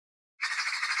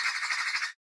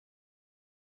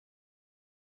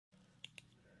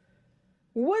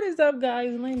What is up,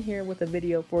 guys? Lynn here with a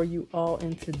video for you all,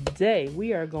 and today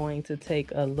we are going to take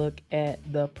a look at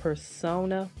the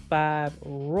Persona 5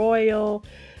 Royal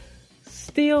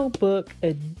Steelbook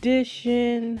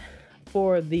Edition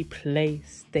for the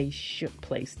PlayStation.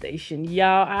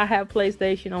 Y'all, I have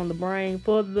PlayStation on the brain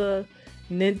for the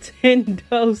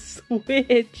Nintendo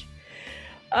Switch.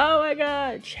 Oh my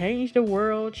God, change the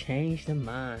world, change the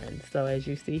mind. So as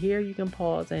you see here, you can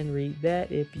pause and read that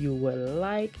if you would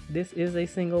like. This is a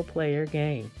single player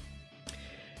game.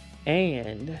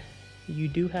 And you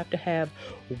do have to have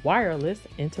wireless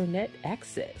internet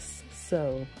access.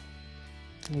 So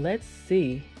let's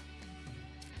see.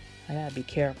 I gotta be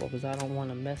careful because I don't want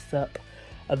to mess up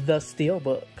the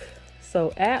Steelbook.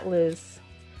 So Atlas,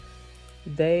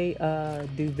 they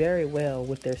do very well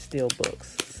with their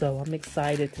Steelbooks. So I'm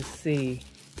excited to see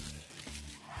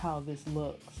how this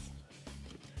looks.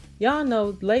 Y'all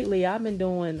know lately I've been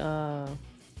doing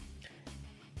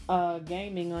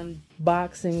gaming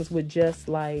unboxings with just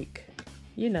like,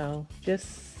 you know,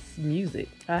 just music.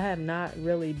 I have not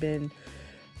really been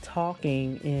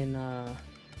talking in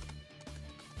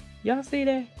y'all see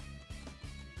that?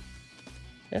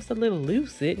 That's a little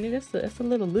loose, isn't it? That's a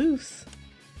little loose.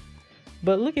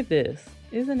 But look at this.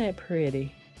 Isn't that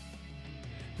pretty?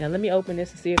 Now let me open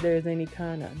this and see if there's any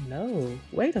kind of... No.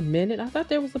 Wait a minute. I thought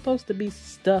there was supposed to be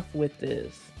stuff with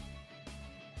this.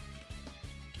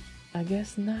 I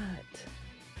guess not.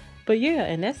 But yeah,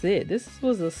 and that's it. This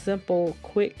was a simple,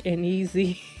 quick and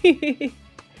easy...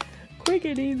 quick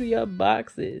and easy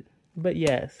unboxing. But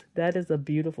yes, that is a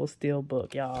beautiful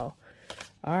Steelbook, y'all.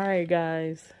 Alright,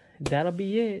 guys. That'll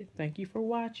be it. Thank you for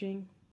watching.